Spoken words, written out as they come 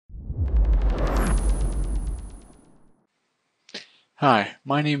Hi,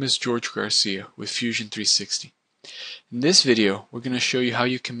 my name is George Garcia with Fusion 360. In this video, we're going to show you how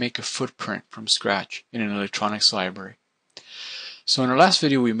you can make a footprint from scratch in an electronics library. So in our last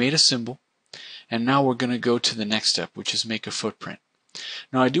video, we made a symbol, and now we're going to go to the next step, which is make a footprint.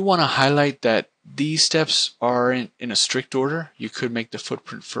 Now I do want to highlight that these steps are in a strict order. You could make the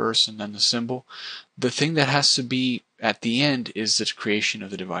footprint first and then the symbol. The thing that has to be at the end is the creation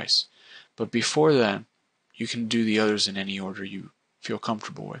of the device. But before that, you can do the others in any order you feel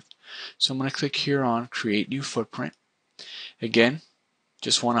comfortable with. So I'm going to click here on Create New Footprint. Again,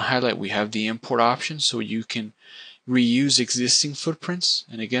 just want to highlight we have the import option so you can reuse existing footprints,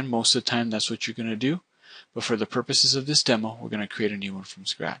 and again, most of the time that's what you're going to do, but for the purposes of this demo, we're going to create a new one from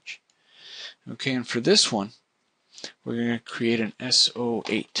scratch. Okay, and for this one, we're going to create an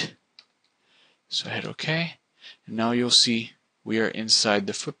SO8. So hit OK, and now you'll see we are inside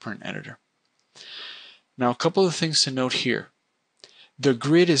the footprint editor. Now a couple of things to note here. The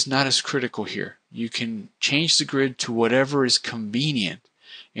grid is not as critical here. You can change the grid to whatever is convenient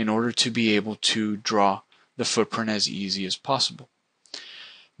in order to be able to draw the footprint as easy as possible.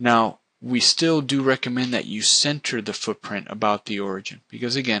 Now, we still do recommend that you center the footprint about the origin,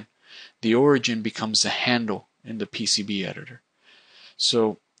 because again, the origin becomes the handle in the PCB editor.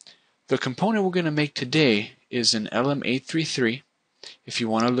 So the component we're going to make today is an LM833. If you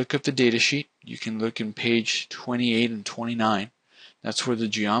want to look up the datasheet, you can look in page 28 and 29. That's where the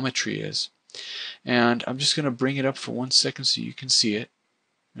geometry is. And I'm just going to bring it up for 1 second so you can see it.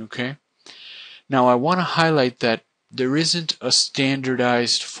 Okay. Now I want to highlight that there isn't a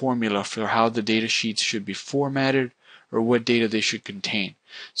standardized formula for how the data sheets should be formatted or what data they should contain.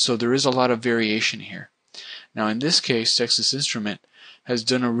 So there is a lot of variation here. Now in this case, Texas Instrument has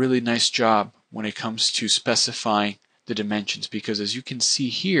done a really nice job when it comes to specifying the dimensions, because as you can see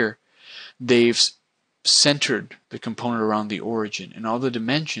here, they've centered the component around the origin, and all the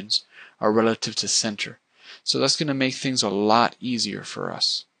dimensions are relative to center. So that's going to make things a lot easier for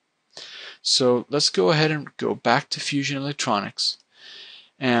us. So let's go ahead and go back to Fusion Electronics,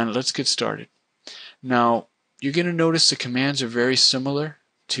 and let's get started. Now you're going to notice the commands are very similar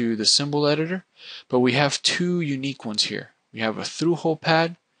to the symbol editor, but we have two unique ones here. We have a through-hole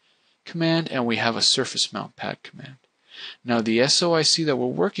pad command and we have a surface mount pad command. Now the SOIC that we're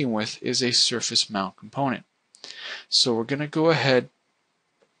working with is a surface mount component. So we're going to go ahead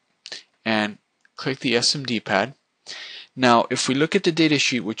and click the SMD pad. Now if we look at the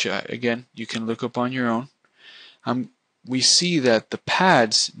datasheet, which again you can look up on your own, we see that the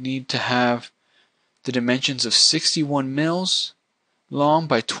pads need to have the dimensions of 61 mils long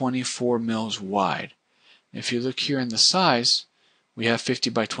by 24 mils wide. If you look here in the size, we have 50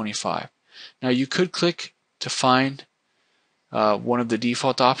 by 25. Now you could click to find one of the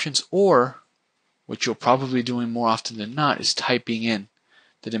default options, or what you'll probably be doing more often than not is typing in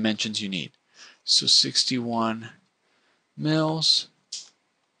the dimensions you need. So 61 mils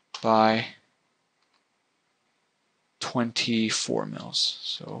by 24 mils.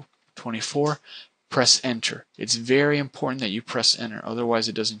 So 24, press enter. It's very important that you press enter, otherwise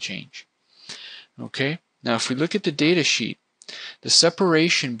it doesn't change. Okay, now if we look at the data sheet, the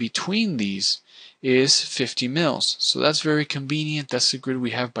separation between these is 50 mils. So that's very convenient. That's the grid we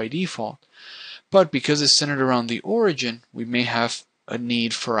have by default. But because it's centered around the origin, we may have a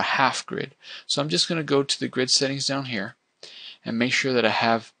need for a half grid. So I'm just going to go to the grid settings down here and make sure that I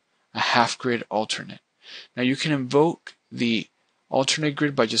have a half grid alternate. Now you can invoke the alternate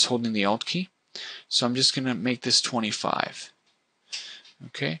grid by just holding the Alt key. So I'm just going to make this 25.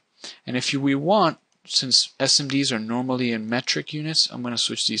 Okay, and if we want, since SMDs are normally in metric units, I'm going to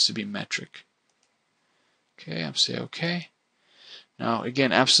switch these to be metric. Okay, I'm saying OK. Now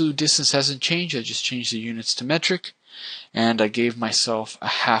again, absolute distance hasn't changed. I just changed the units to metric, and I gave myself a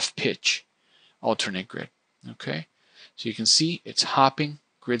half pitch alternate grid. Okay, so you can see it's hopping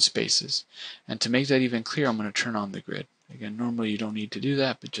grid spaces. And to make that even clear, I'm going to turn on the grid. Again, normally you don't need to do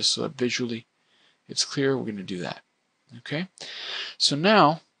that, but just so that visually it's clear, we're going to do that. Okay, so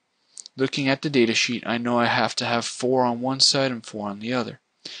now looking at the data sheet, I know I have to have 4 on one side and 4 on the other.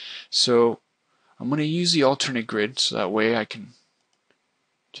 So I'm going to use the alternate grid so that way I can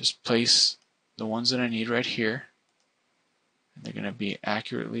just place the ones that I need right here. And they're going to be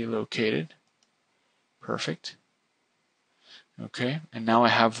accurately located. Perfect. Okay, and now I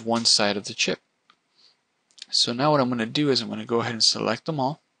have one side of the chip. So now what I'm going to do is I'm going to go ahead and select them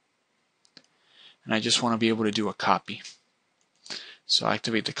all. And I just want to be able to do a copy. So I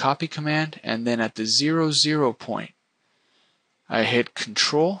activate the copy command, and then at the 0, 0 point, I hit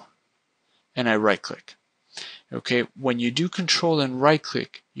Control and I right click. Okay, when you do Control and right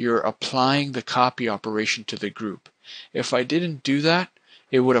click, you're applying the copy operation to the group. If I didn't do that,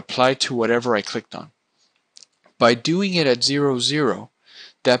 it would apply to whatever I clicked on. By doing it at 0, 0,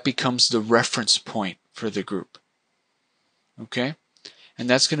 that becomes the reference point for the group. Okay? And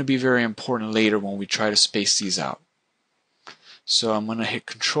that's going to be very important later when we try to space these out. So I'm going to hit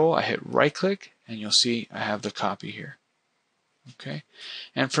Control, I hit right click, and you'll see I have the copy here. Okay?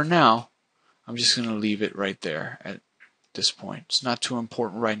 And for now, I'm just going to leave it right there at this point. It's not too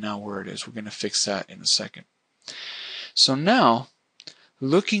important right now where it is. We're going to fix that in a second. So now,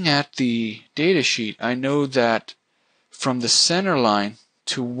 looking at the data sheet, I know that from the center line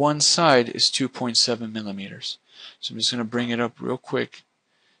to one side is 2.7 millimeters. So I'm just going to bring it up real quick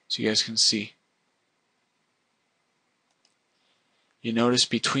so you guys can see. You notice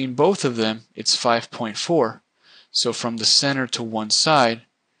between both of them it's 5.4. So from the center to one side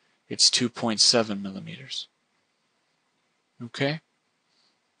it's 2.7 millimeters. Okay?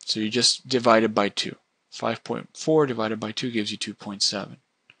 So you just divide it by 2. 5.4 divided by 2 gives you 2.7.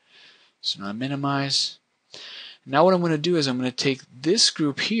 So now I minimize. Now what I'm going to do is I'm going to take this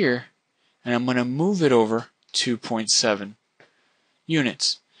group here and I'm going to move it over 2.7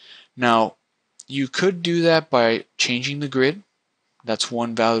 units. Now you could do that by changing the grid. That's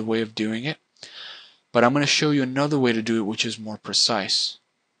one valid way of doing it. But I'm going to show you another way to do it which is more precise.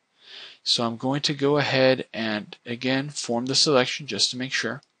 So I'm going to go ahead and again form the selection just to make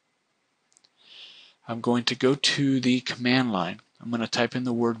sure. I'm going to go to the command line. I'm going to type in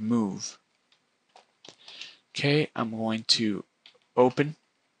the word move. Okay, I'm going to open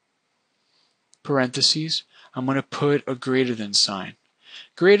parentheses. I'm going to put a greater than sign.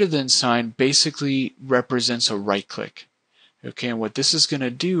 Greater than sign basically represents a right click. Okay, and what this is going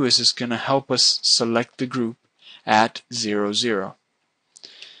to do is it's going to help us select the group at 0, 0.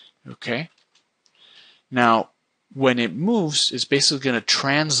 Okay, now when it moves, it's basically going to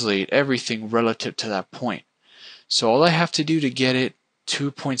translate everything relative to that point. So all I have to do to get it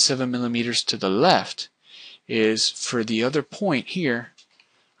 2.7 millimeters to the left is for the other point here,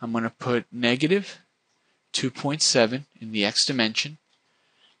 I'm going to put negative 2.7 in the x dimension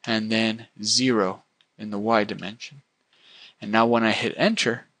and then 0 in the y dimension. And now when I hit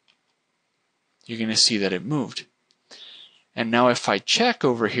enter, you're going to see that it moved. And now if I check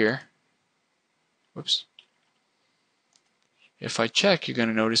over here, whoops, if I check, you're going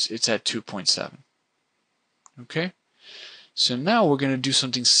to notice it's at 2.7. Okay? So now we're going to do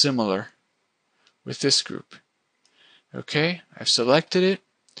something similar with this group. Okay, I've selected it.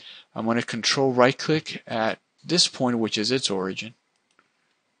 I'm going to control right click at this point, which is its origin,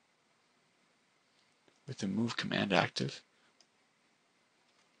 with the move command active.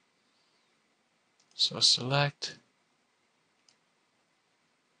 So select.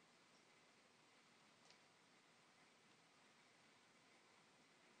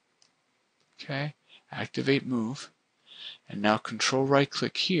 Okay, activate move. And now control right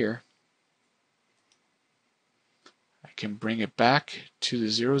click here. I can bring it back to the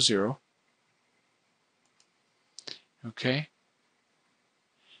 0, 0. Okay.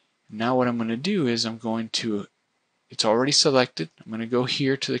 Now what I'm going to do is I'm going to, it's already selected, I'm going to go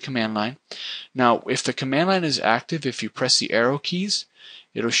here to the command line. Now if the command line is active, if you press the arrow keys,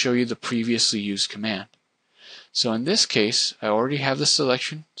 it'll show you the previously used command. So in this case, I already have the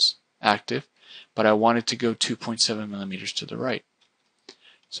selections active, but I want it to go 2.7 millimeters to the right.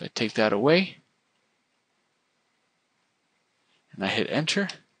 So I take that away, and I hit enter,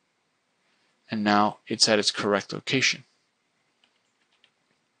 and now it's at its correct location.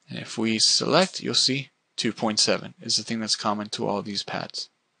 And if we select, you'll see 2.7 is the thing that's common to all these pads.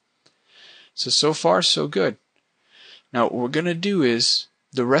 So far so good. Now what we're going to do is,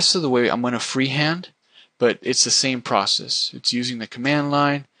 the rest of the way I'm going to freehand, but it's the same process. It's using the command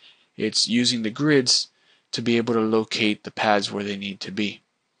line, it's using the grids to be able to locate the pads where they need to be.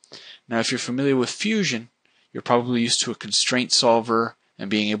 Now if you're familiar with Fusion, you're probably used to a constraint solver and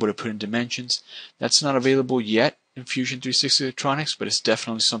being able to put in dimensions. That's not available yet in Fusion 360 Electronics, but it's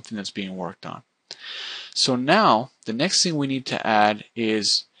definitely something that's being worked on. So now the next thing we need to add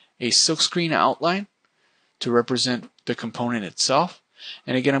is a silkscreen outline to represent the component itself.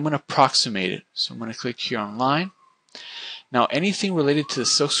 And again, I'm going to approximate it. So I'm going to click here on line. Now anything related to the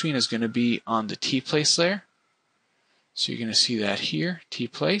silkscreen is going to be on the T-place layer. So you're going to see that here,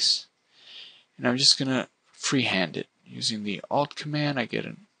 T-place. And I'm just going to freehand it using the Alt command. I get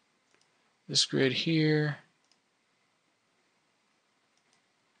this grid here.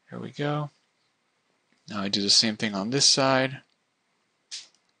 There we go. Now I do the same thing on this side.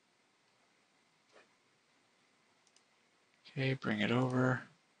 Okay, bring it over.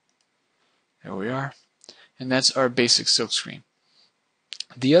 There we are. And that's our basic silkscreen.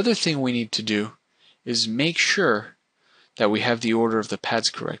 The other thing we need to do is make sure that we have the order of the pads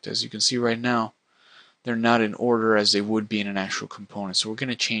correct. As you can see right now, they're not in order as they would be in an actual component. So we're going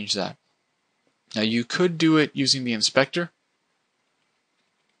to change that. Now you could do it using the inspector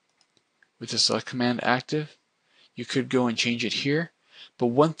with the select command active. You could go and change it here. But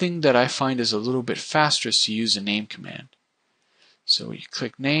one thing that I find is a little bit faster is to use the name command. So you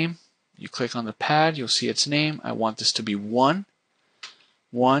click name, you click on the pad, you'll see its name. I want this to be 1.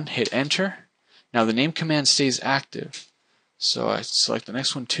 1, hit enter. Now the name command stays active. So I select the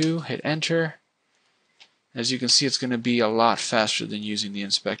next one, 2, hit enter. As you can see, it's going to be a lot faster than using the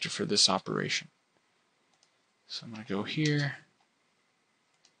inspector for this operation. So I'm going to go here,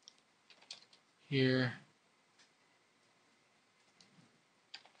 here,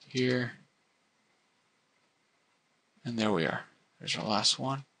 here, and there we are. There's our last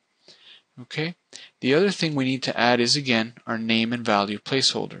one. Okay. The other thing we need to add is, again, our name and value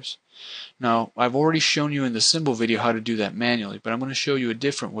placeholders. Now, I've already shown you in the symbol video how to do that manually, but I'm going to show you a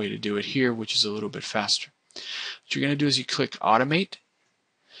different way to do it here, which is a little bit faster. What you're going to do is you click Automate,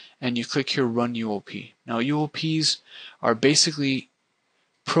 and you click here Run UOP. Now, UOPs are basically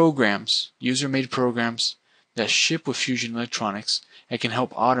programs, user-made programs, that ship with Fusion Electronics and can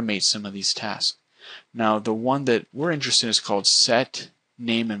help automate some of these tasks. Now, the one that we're interested in is called Set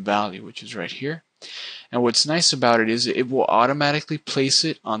Name and Value, which is right here. And what's nice about it is it will automatically place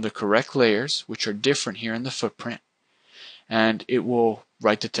it on the correct layers, which are different here in the footprint, and it will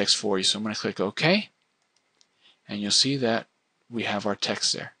write the text for you. So I'm going to click OK, and you'll see that we have our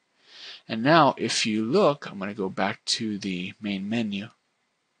text there. And now if you look, I'm going to go back to the main menu.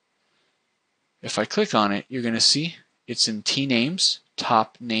 If I click on it, you're going to see it's in T names,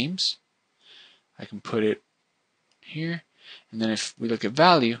 top names. I can put it here, and then if we look at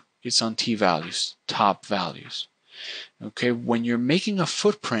value, it's on T values, top values. Okay, when you're making a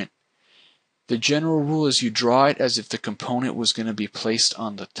footprint, the general rule is you draw it as if the component was going to be placed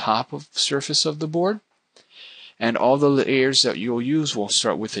on the top of the surface of the board, and all the layers that you'll use will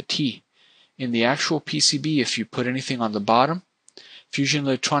start with a T. In the actual PCB, if you put anything on the bottom, Fusion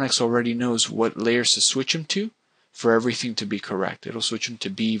Electronics already knows what layers to switch them to for everything to be correct. It'll switch them to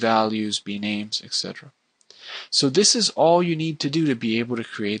B values, B names, etc. So this is all you need to do to be able to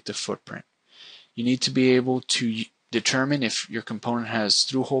create the footprint. You need to be able to determine if your component has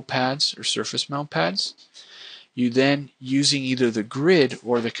through-hole pads or surface mount pads. You then, using either the grid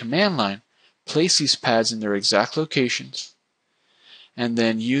or the command line, place these pads in their exact locations. And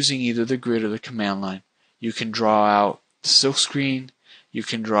then using either the grid or the command line, you can draw out the silk screen, you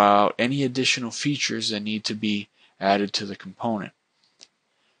can draw out any additional features that need to be added to the component.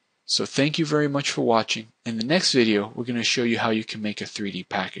 So thank you very much for watching. In the next video, we're going to show you how you can make a 3D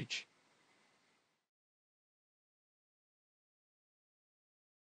package.